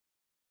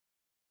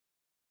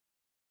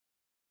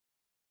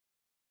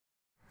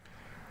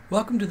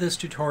Welcome to this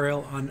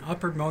tutorial on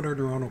upper motor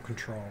neuronal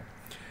control.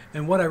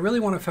 And what I really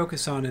want to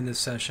focus on in this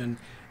session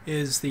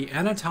is the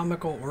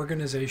anatomical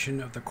organization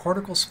of the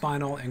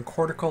corticospinal and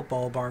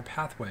corticobulbar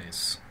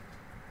pathways.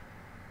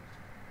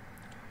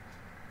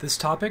 This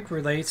topic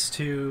relates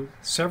to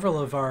several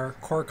of our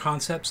core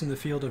concepts in the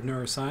field of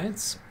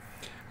neuroscience.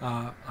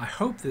 I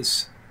hope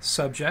this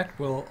subject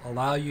will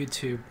allow you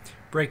to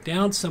break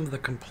down some of the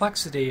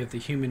complexity of the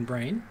human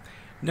brain.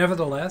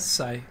 Nevertheless,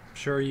 I'm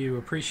sure you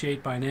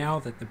appreciate by now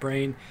that the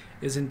brain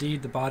is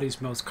indeed the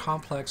body's most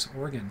complex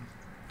organ.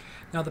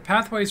 Now, the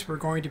pathways we're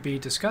going to be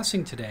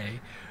discussing today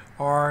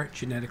are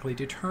genetically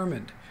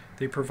determined.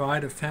 They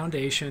provide a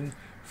foundation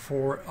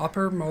for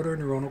upper motor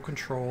neuronal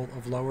control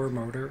of lower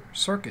motor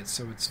circuits.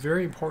 So it's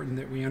very important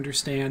that we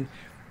understand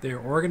their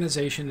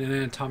organization and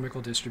anatomical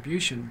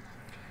distribution.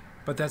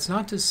 But that's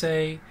not to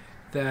say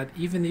that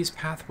even these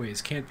pathways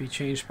can't be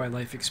changed by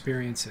life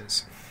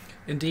experiences.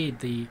 Indeed,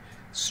 the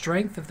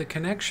strength of the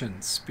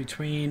connections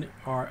between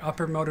our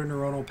upper motor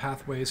neuronal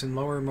pathways and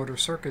lower motor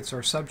circuits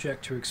are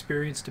subject to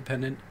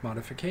experience-dependent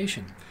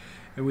modification.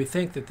 And we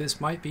think that this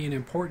might be an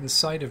important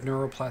site of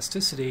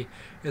neuroplasticity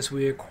as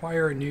we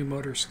acquire new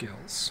motor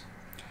skills.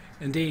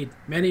 Indeed,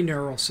 many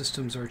neural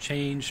systems are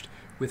changed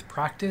with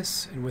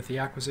practice and with the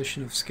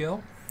acquisition of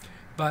skill.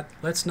 But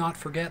let's not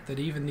forget that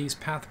even these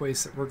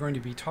pathways that we're going to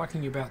be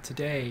talking about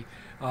today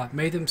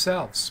may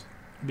themselves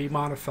be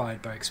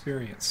modified by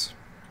experience.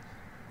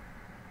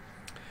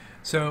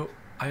 So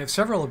I have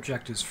several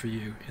objectives for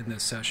you in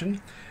this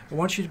session. I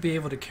want you to be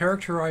able to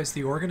characterize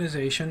the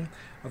organization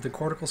of the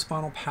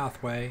corticospinal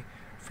pathway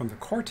from the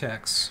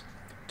cortex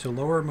to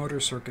lower motor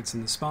circuits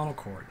in the spinal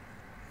cord.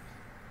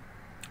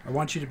 I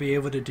want you to be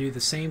able to do the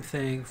same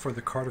thing for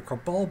the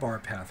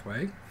corticobulbar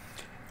pathway,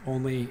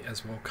 only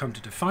as we'll come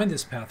to define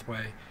this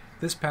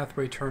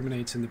pathway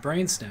terminates in the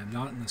brainstem,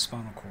 not in the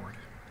spinal cord.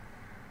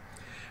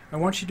 I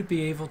want you to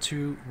be able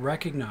to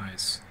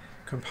recognize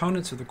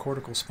components of the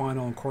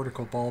corticospinal and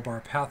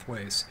corticobulbar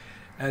pathways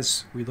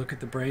as we look at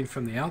the brain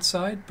from the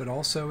outside, but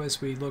also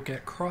as we look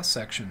at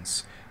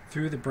cross-sections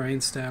through the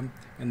brainstem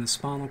and the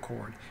spinal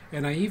cord.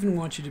 And I even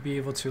want you to be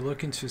able to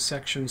look into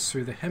sections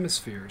through the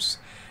hemispheres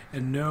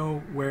and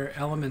know where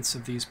elements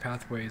of these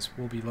pathways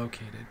will be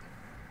located.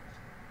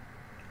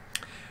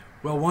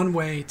 Well, one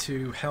way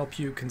to help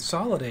you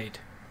consolidate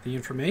the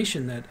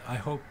information that I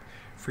hope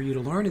for you to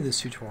learn in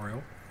this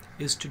tutorial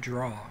is to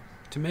draw,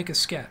 to make a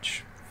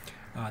sketch.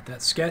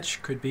 That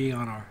sketch could be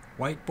on a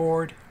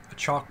whiteboard, a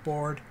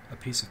chalkboard, a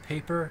piece of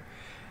paper.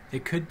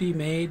 It could be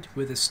made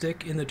with a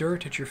stick in the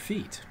dirt at your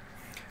feet.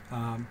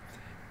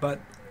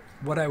 But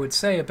what I would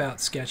say about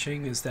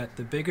sketching is that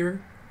the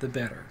bigger, the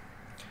better.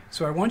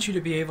 So I want you to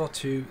be able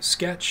to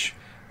sketch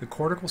the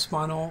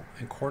corticospinal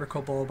and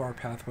corticobulbar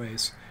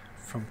pathways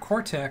from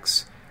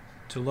cortex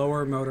to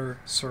lower motor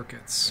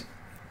circuits.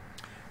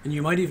 And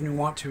you might even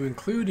want to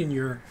include in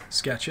your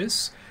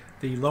sketches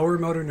the lower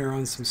motor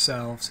neurons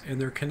themselves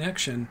and their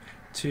connection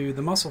to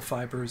the muscle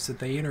fibers that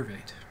they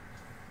innervate.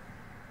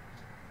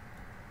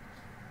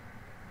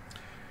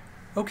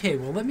 Okay,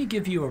 well, let me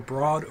give you a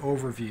broad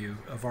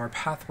overview of our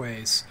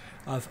pathways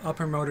of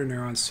upper motor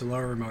neurons to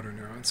lower motor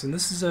neurons. And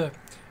this is a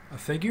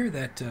figure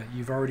that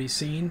you've already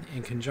seen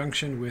in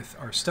conjunction with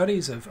our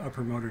studies of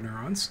upper motor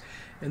neurons.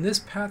 And this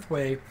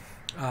pathway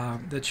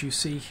that you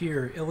see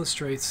here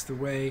illustrates the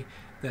way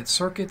that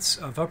circuits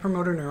of upper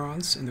motor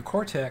neurons in the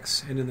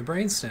cortex and in the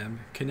brainstem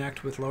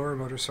connect with lower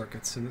motor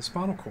circuits in the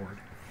spinal cord.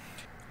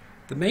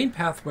 The main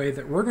pathway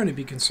that we're going to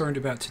be concerned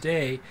about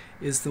today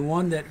is the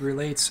one that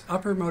relates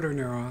upper motor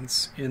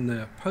neurons in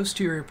the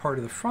posterior part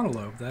of the frontal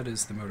lobe, that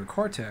is the motor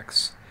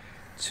cortex,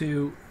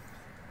 to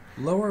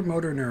lower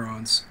motor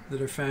neurons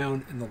that are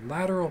found in the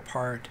lateral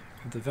part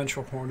of the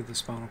ventral horn of the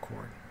spinal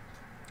cord.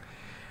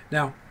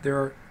 Now, there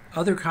are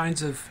other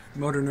kinds of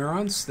motor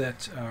neurons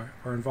that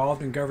are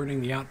involved in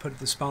governing the output of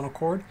the spinal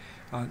cord,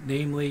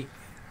 namely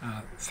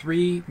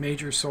three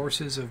major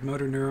sources of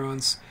motor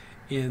neurons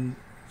in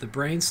the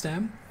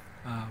brainstem.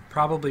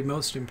 Probably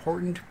most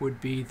important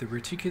would be the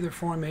reticular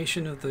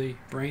formation of the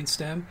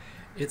brainstem.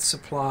 It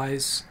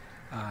supplies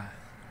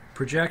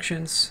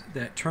projections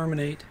that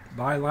terminate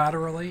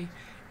bilaterally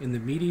in the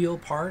medial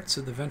parts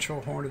of the ventral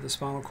horn of the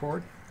spinal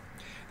cord.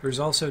 There's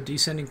also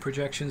descending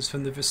projections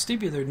from the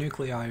vestibular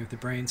nuclei of the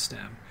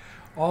brainstem,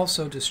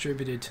 also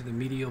distributed to the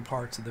medial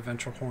parts of the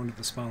ventral horn of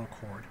the spinal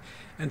cord.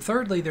 And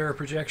thirdly, there are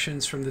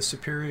projections from the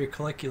superior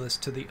colliculus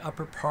to the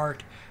upper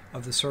part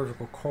of the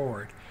cervical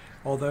cord.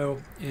 Although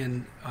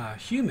in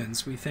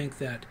humans, we think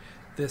that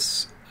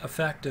this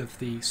effect of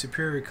the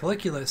superior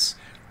colliculus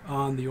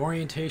on the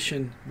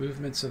orientation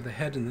movements of the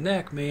head and the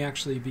neck may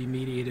actually be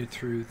mediated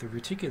through the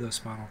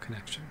reticulospinal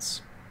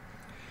connections.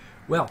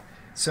 Well,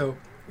 so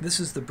this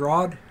is the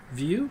broad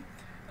view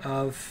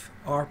of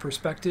our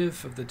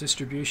perspective of the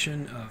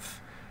distribution of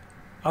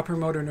upper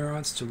motor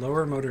neurons to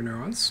lower motor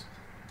neurons.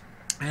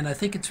 And I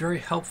think it's very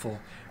helpful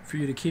for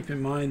you to keep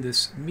in mind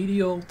this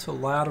medial to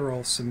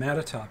lateral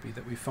somatotopy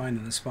that we find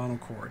in the spinal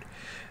cord.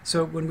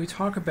 So when we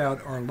talk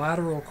about our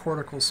lateral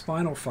cortical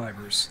spinal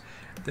fibers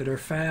that are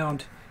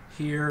found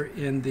here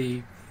in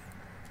the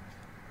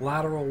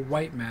lateral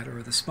white matter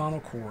of the spinal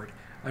cord,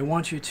 I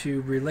want you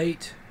to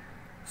relate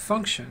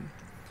function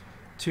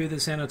to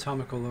this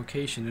anatomical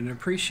location and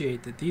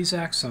appreciate that these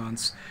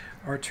axons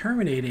are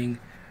terminating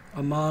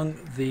among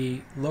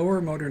the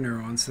lower motor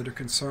neurons that are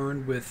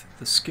concerned with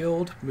the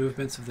skilled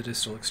movements of the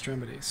distal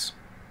extremities.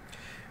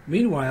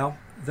 Meanwhile,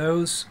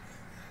 those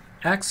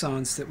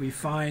axons that we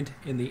find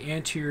in the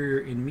anterior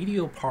and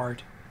medial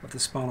part of the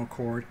spinal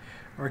cord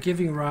are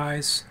giving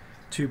rise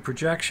to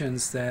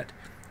projections that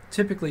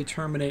typically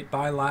terminate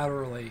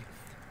bilaterally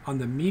on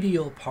the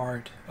medial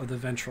part of the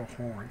ventral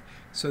horn.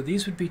 So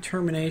these would be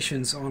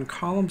terminations on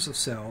columns of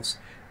cells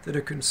that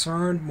are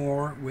concerned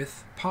more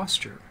with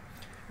posture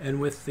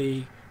and with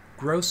the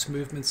gross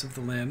movements of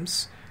the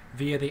limbs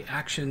via the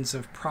actions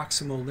of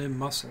proximal limb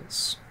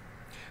muscles.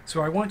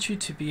 So I want you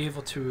to be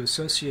able to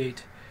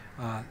associate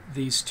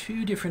these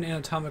two different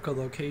anatomical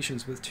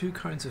locations with two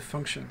kinds of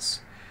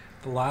functions.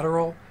 The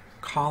lateral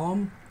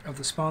column of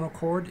the spinal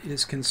cord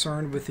is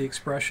concerned with the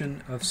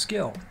expression of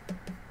skill,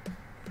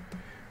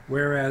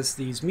 whereas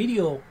these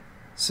medial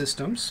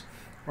systems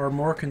are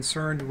more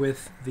concerned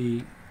with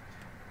the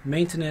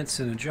maintenance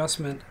and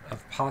adjustment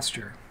of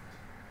posture.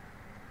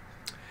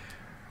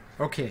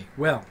 Okay,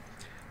 well,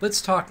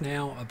 let's talk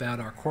now about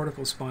our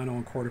corticospinal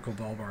and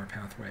corticobulbar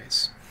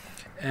pathways.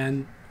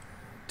 And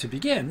to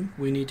begin,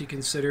 we need to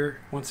consider,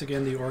 once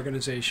again, the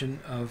organization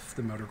of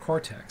the motor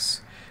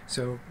cortex.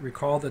 So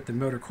recall that the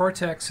motor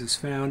cortex is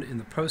found in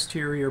the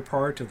posterior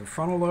part of the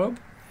frontal lobe,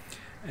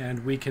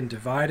 and we can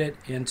divide it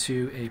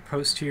into a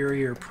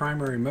posterior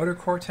primary motor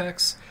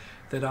cortex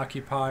that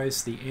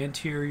occupies the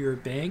anterior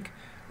bank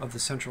of the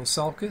central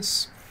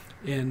sulcus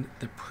in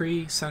the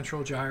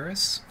precentral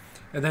gyrus.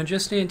 And then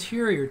just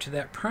anterior to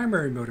that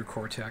primary motor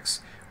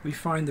cortex, we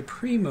find the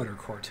premotor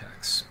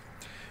cortex,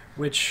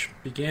 which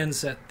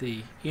begins at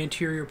the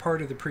anterior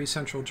part of the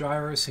precentral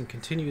gyrus and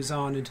continues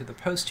on into the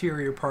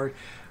posterior part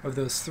of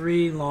those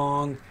three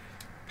long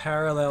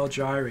parallel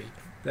gyri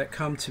that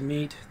come to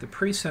meet the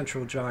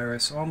precentral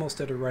gyrus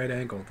almost at a right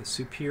angle, the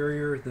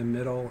superior, the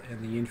middle,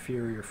 and the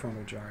inferior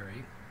frontal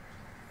gyri.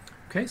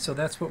 Okay, so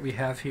that's what we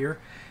have here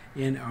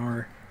in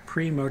our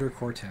premotor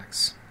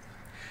cortex.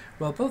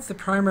 Well, both the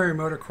primary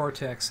motor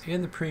cortex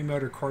and the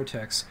premotor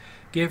cortex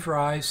give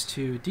rise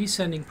to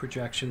descending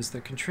projections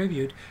that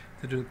contribute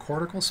to the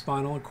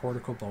corticospinal and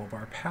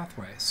corticobulbar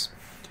pathways.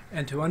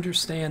 And to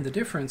understand the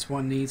difference,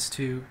 one needs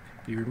to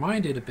be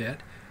reminded a bit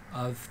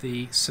of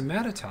the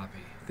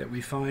somatotopy that we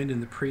find in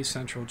the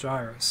precentral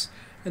gyrus,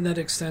 and that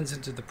extends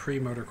into the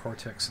premotor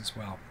cortex as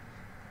well.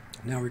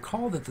 Now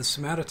recall that the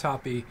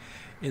somatotopy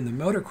in the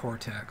motor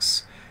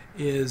cortex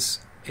is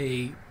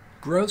a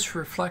gross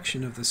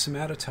reflection of the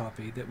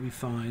somatotopy that we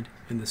find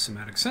in the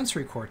somatic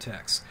sensory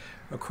cortex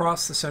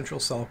across the central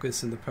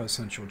sulcus and the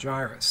postcentral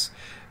gyrus.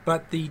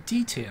 But the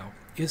detail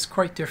is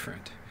quite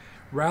different.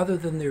 Rather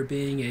than there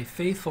being a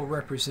faithful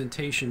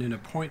representation in a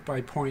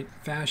point-by-point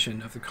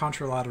fashion of the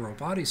contralateral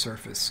body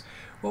surface,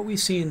 what we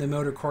see in the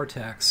motor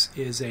cortex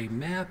is a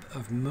map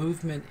of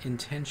movement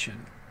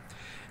intention.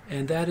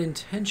 And that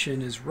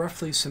intention is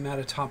roughly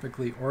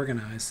somatotopically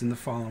organized in the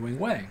following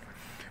way,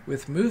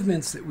 with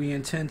movements that we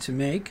intend to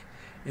make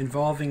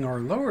involving our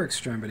lower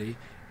extremity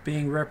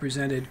being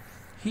represented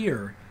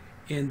here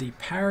in the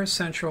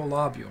paracentral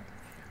lobule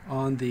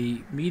on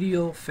the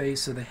medial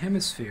face of the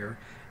hemisphere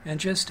and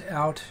just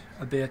out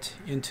a bit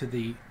into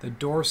the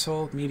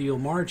dorsal medial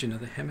margin of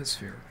the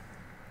hemisphere.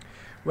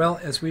 Well,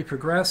 as we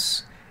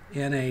progress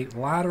in a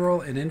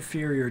lateral and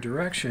inferior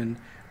direction,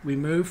 we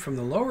move from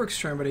the lower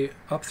extremity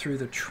up through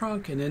the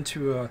trunk and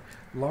into a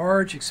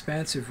large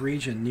expansive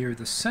region near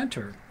the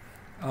center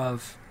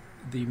of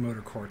the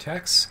motor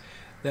cortex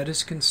that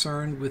is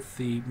concerned with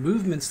the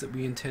movements that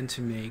we intend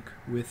to make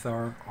with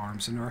our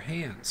arms and our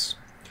hands.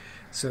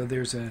 So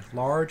there's a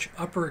large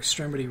upper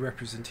extremity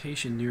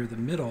representation near the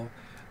middle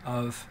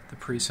of the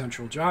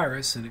precentral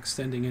gyrus and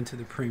extending into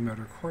the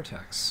premotor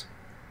cortex.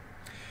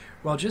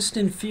 While just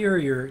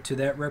inferior to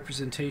that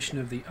representation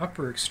of the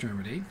upper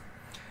extremity,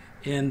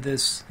 in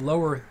this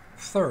lower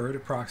third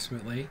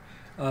approximately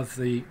of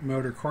the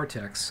motor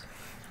cortex,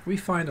 we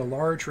find a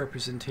large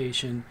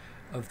representation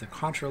of the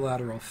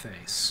contralateral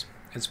face,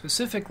 and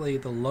specifically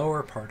the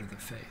lower part of the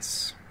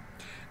face.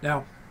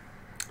 Now,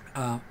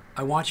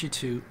 I want you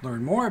to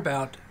learn more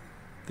about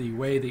the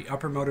way the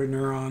upper motor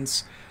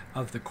neurons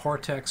of the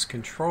cortex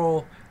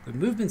control the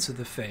movements of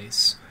the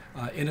face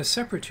in a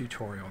separate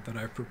tutorial that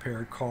I've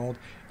prepared called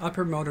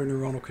Upper Motor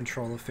Neuronal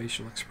Control of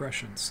Facial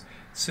Expressions.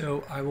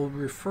 So I will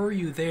refer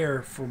you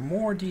there for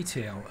more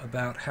detail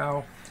about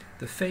how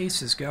the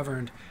face is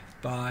governed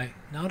by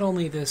not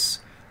only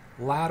this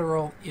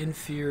lateral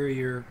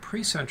inferior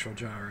precentral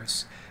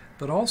gyrus,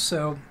 but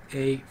also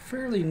a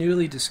fairly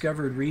newly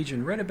discovered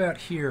region right about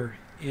here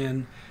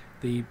in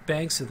the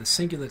banks of the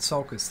cingulate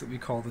sulcus that we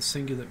call the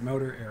cingulate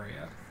motor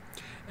area.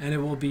 And it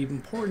will be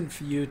important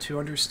for you to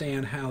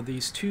understand how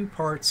these two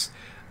parts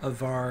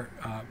of our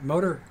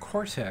motor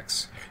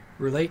cortex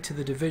relate to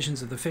the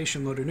divisions of the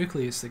facial motor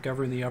nucleus that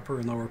govern the upper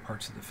and lower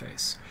parts of the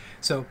face.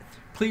 So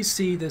please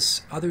see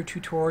this other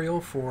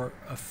tutorial for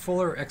a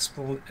fuller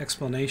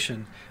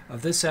explanation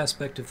of this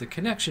aspect of the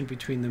connection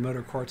between the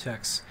motor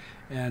cortex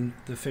and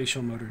the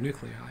facial motor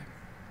nuclei.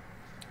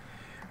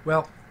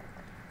 Well,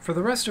 for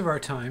the rest of our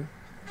time,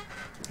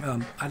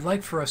 I'd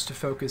like for us to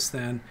focus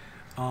then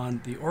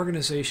on the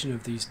organization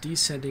of these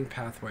descending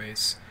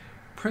pathways,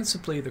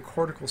 principally the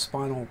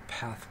corticospinal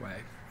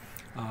pathway.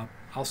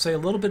 I'll say a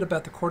little bit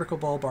about the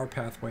corticobulbar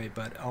pathway,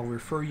 but I'll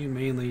refer you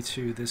mainly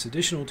to this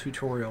additional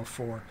tutorial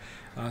for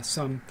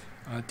some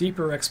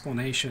deeper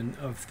explanation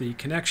of the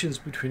connections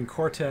between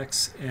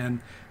cortex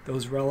and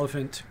those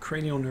relevant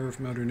cranial nerve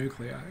motor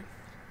nuclei.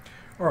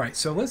 All right,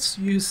 so let's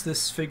use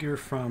this figure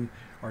from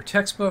our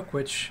textbook,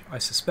 which I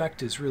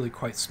suspect is really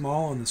quite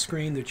small on the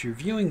screen that you're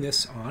viewing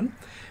this on,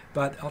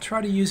 but I'll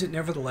try to use it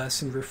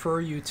nevertheless and refer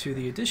you to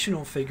the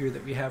additional figure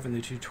that we have in the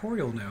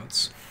tutorial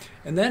notes.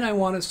 And then I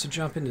want us to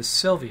jump into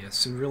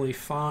Sylvius and really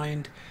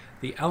find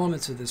the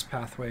elements of this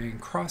pathway in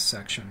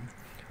cross-section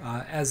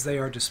as they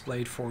are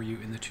displayed for you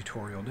in the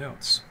tutorial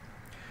notes.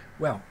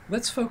 Well,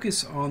 let's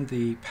focus on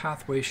the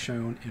pathway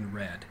shown in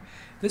red.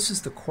 This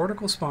is the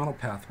corticospinal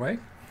pathway.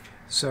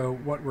 So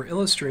what we're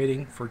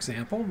illustrating, for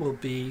example, will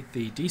be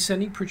the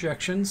descending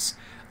projections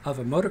of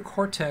a motor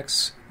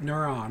cortex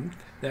neuron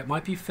that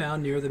might be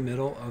found near the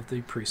middle of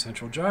the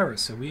precentral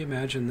gyrus. So we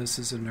imagine this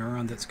is a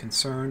neuron that's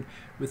concerned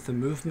with the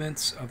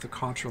movements of the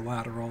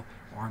contralateral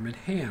arm and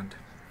hand.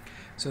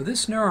 So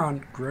this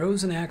neuron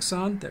grows an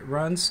axon that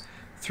runs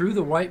through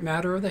the white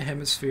matter of the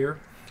hemisphere,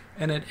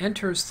 and it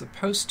enters the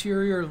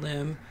posterior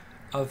limb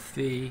of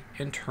the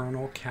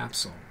internal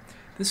capsule.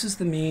 This is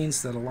the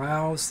means that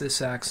allows this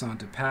axon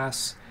to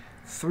pass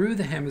through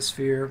the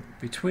hemisphere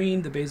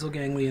between the basal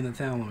ganglia and the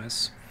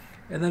thalamus,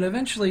 and then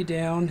eventually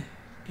down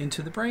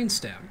into the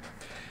brainstem.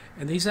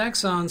 And these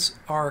axons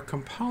are a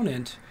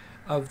component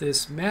of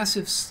this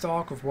massive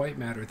stalk of white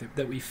matter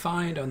that we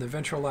find on the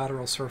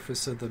ventrolateral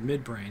surface of the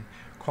midbrain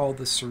called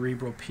the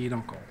cerebral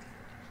peduncle.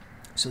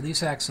 So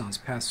these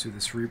axons pass through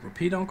the cerebral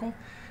peduncle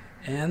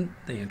and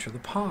they enter the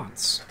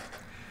pons.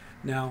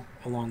 Now,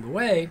 along the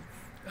way,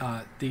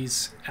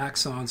 these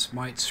axons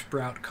might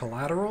sprout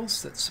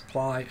collaterals that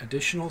supply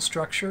additional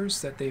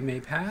structures that they may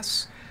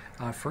pass.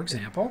 For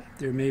example,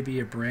 there may be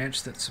a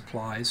branch that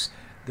supplies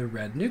the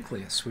red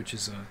nucleus, which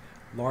is a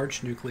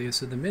large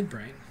nucleus of the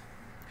midbrain.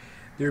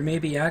 There may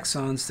be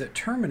axons that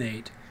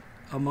terminate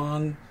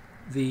among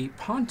the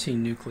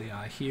pontine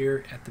nuclei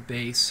here at the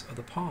base of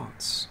the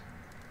pons.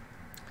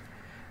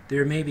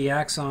 There may be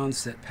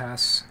axons that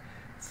pass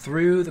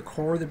through the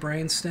core of the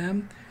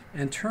brainstem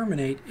and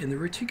terminate in the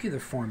reticular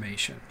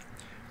formation,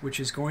 which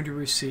is going to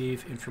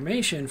receive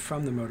information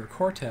from the motor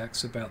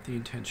cortex about the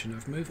intention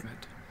of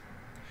movement.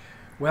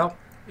 Well,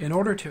 in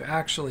order to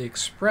actually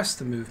express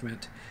the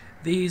movement,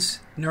 these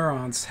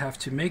neurons have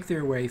to make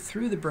their way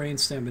through the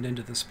brainstem and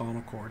into the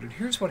spinal cord. And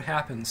here's what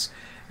happens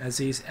as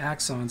these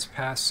axons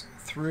pass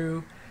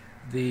through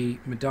the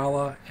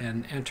medulla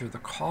and enter the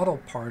caudal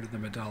part of the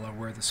medulla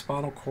where the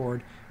spinal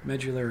cord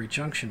medullary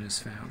junction is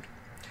found.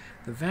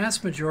 The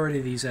vast majority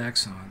of these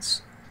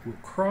axons will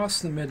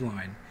cross the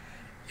midline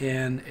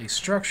in a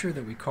structure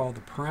that we call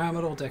the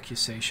pyramidal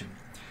decussation.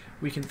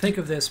 We can think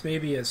of this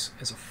maybe as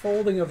a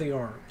folding of the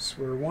arms,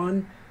 where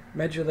one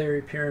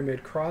medullary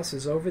pyramid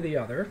crosses over the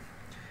other,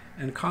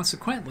 and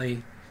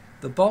consequently,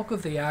 the bulk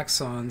of the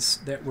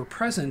axons that were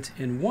present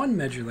in one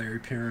medullary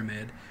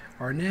pyramid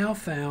are now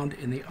found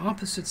in the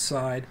opposite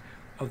side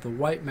of the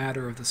white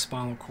matter of the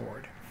spinal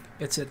cord.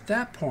 It's at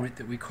that point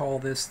that we call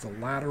this the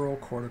lateral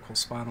cortical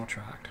spinal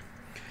tract.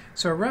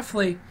 So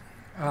roughly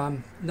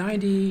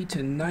 90 to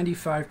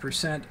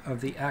 95%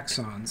 of the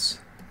axons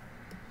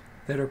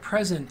that are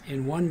present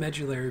in one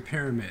medullary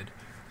pyramid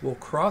will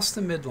cross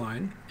the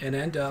midline and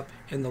end up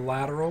in the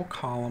lateral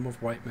column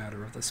of white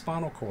matter of the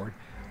spinal cord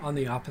on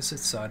the opposite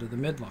side of the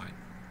midline.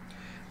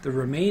 The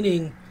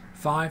remaining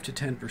 5 to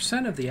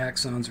 10% of the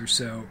axons or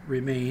so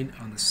remain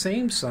on the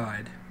same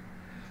side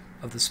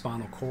of the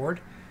spinal cord,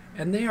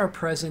 and they are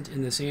present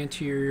in this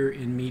anterior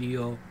and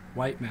medial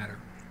white matter.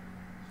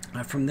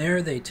 From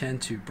there, they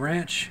tend to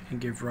branch and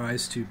give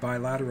rise to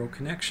bilateral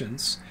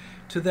connections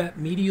to that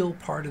medial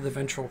part of the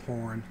ventral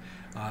horn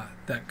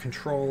that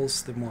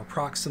controls the more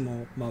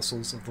proximal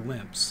muscles of the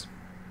limbs.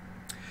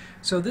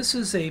 So this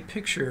is a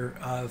picture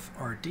of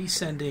our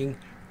descending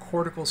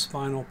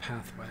corticospinal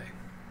pathway.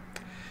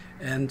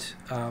 And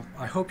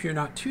I hope you're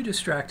not too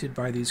distracted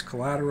by these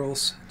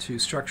collaterals to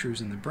structures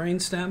in the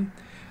brainstem.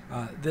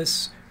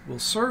 This will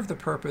serve the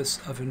purpose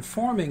of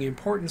informing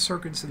important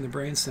circuits in the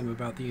brainstem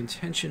about the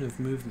intention of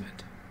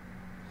movement.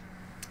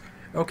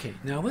 Okay,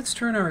 now let's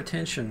turn our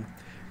attention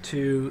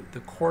to the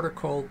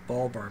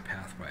corticobulbar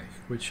pathway,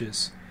 which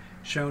is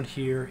shown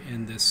here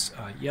in this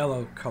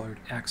yellow colored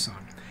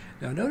axon.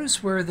 Now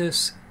notice where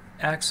this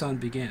axon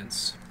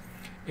begins.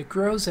 It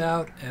grows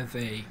out of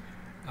a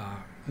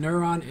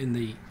neuron in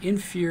the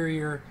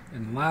inferior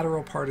and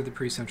lateral part of the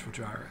precentral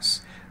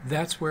gyrus.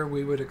 That's where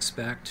we would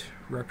expect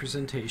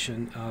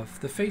representation of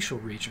the facial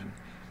region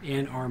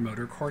in our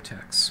motor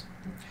cortex.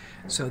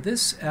 So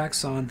this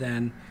axon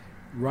then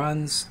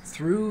runs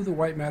through the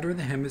white matter of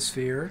the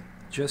hemisphere,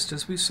 just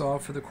as we saw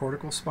for the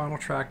cortical spinal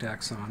tract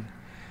axon,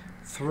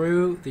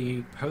 through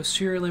the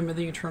posterior limb of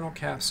the internal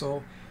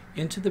capsule,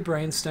 into the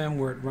brainstem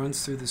where it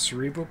runs through the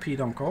cerebral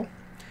peduncle,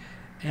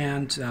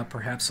 and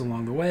perhaps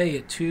along the way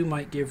it too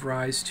might give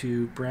rise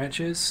to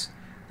branches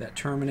that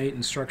terminate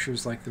in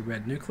structures like the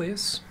red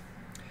nucleus.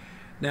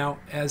 Now,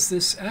 as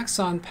this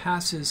axon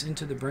passes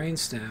into the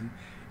brainstem,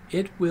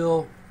 it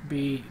will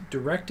be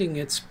directing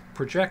its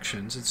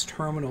projections, its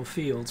terminal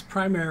fields,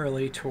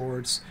 primarily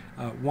towards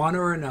one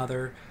or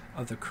another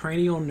of the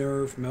cranial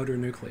nerve motor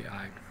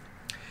nuclei.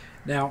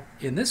 Now,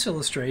 in this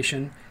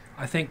illustration,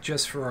 I think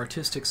just for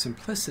artistic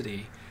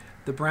simplicity,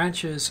 the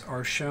branches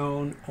are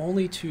shown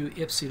only to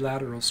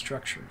ipsilateral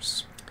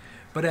structures.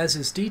 But as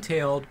is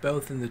detailed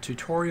both in the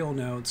tutorial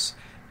notes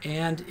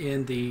and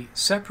in the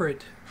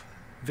separate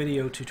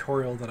video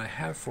tutorial that I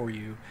have for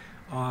you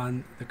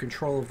on the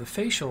control of the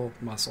facial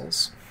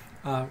muscles,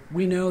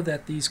 we know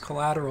that these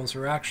collaterals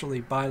are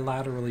actually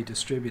bilaterally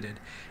distributed.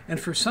 And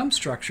for some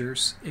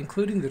structures,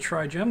 including the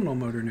trigeminal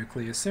motor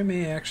nucleus, there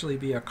may actually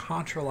be a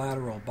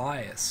contralateral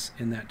bias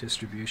in that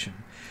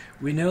distribution.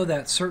 We know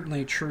that's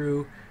certainly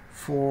true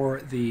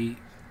for the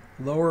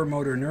lower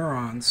motor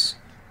neurons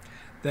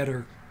that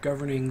are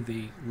governing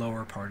the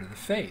lower part of the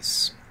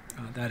face.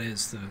 That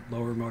is, the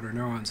lower motor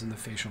neurons in the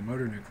facial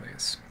motor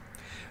nucleus.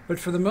 But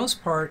for the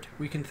most part,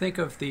 we can think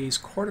of these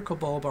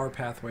corticobulbar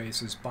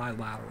pathways as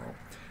bilateral.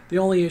 The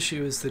only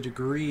issue is the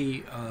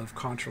degree of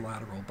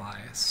contralateral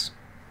bias.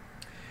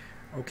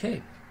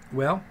 Okay,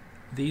 well,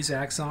 these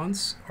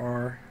axons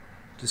are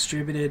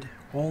distributed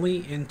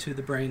only into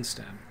the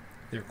brainstem.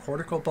 They're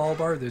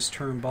corticobulbar. This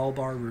term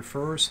bulbar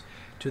refers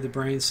to the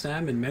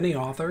brainstem, and many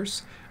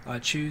authors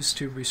choose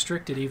to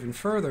restrict it even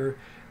further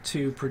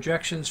to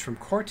projections from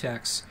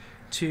cortex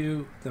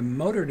to the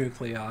motor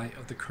nuclei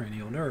of the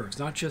cranial nerves.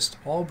 Not just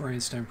all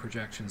brainstem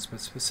projections, but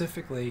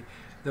specifically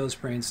those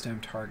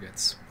brainstem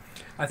targets.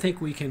 I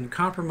think we can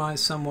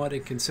compromise somewhat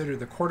and consider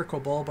the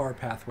corticobulbar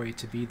pathway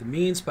to be the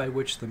means by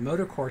which the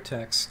motor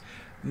cortex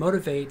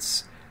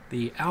motivates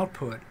the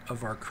output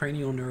of our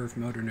cranial nerve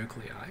motor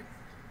nuclei.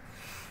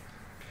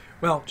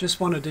 Well, just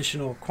one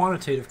additional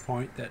quantitative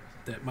point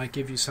that might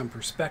give you some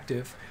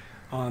perspective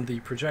on the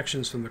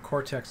projections from the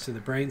cortex to the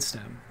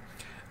brainstem.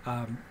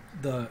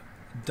 The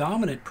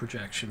dominant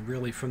projection,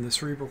 really, from the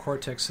cerebral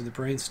cortex to the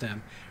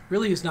brainstem,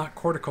 really is not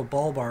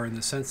corticobulbar in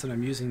the sense that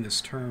I'm using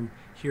this term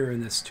here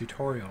in this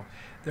tutorial.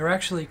 They're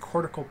actually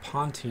cortical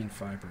pontine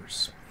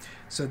fibers.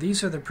 So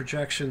these are the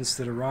projections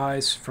that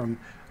arise from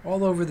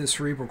all over the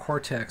cerebral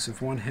cortex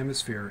of one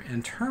hemisphere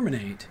and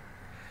terminate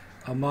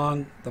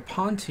among the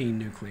pontine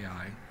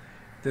nuclei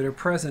that are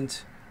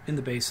present in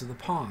the base of the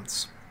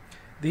pons.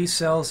 These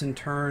cells in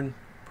turn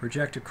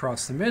project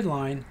across the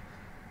midline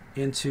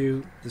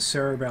into the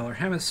cerebellar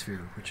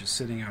hemisphere, which is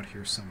sitting out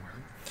here somewhere.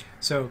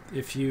 So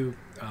if you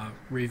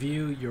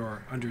review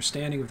your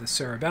understanding of the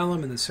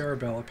cerebellum and the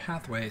cerebellar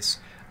pathways,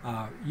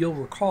 you'll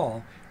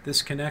recall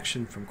this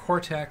connection from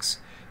cortex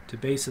to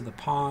base of the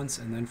pons,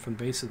 and then from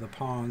base of the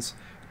pons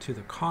to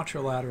the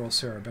contralateral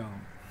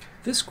cerebellum.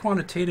 This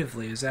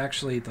quantitatively is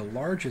actually the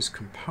largest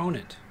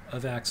component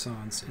of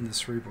axons in the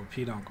cerebral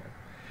peduncle.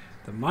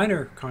 The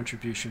minor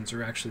contributions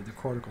are actually the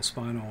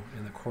corticospinal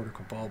and the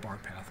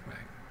corticobulbar pathway.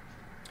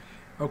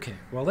 Okay,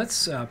 well,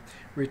 let's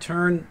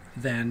return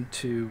then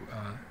to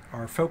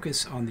our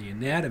focus on the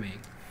anatomy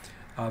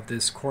of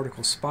this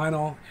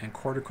corticospinal and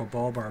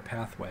corticobulbar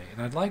pathway.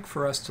 And I'd like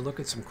for us to look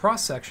at some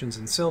cross-sections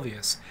in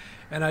sylvius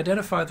and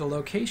identify the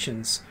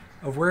locations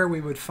of where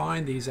we would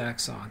find these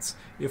axons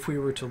if we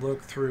were to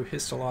look through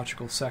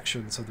histological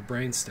sections of the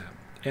brainstem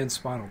and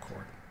spinal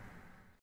cord.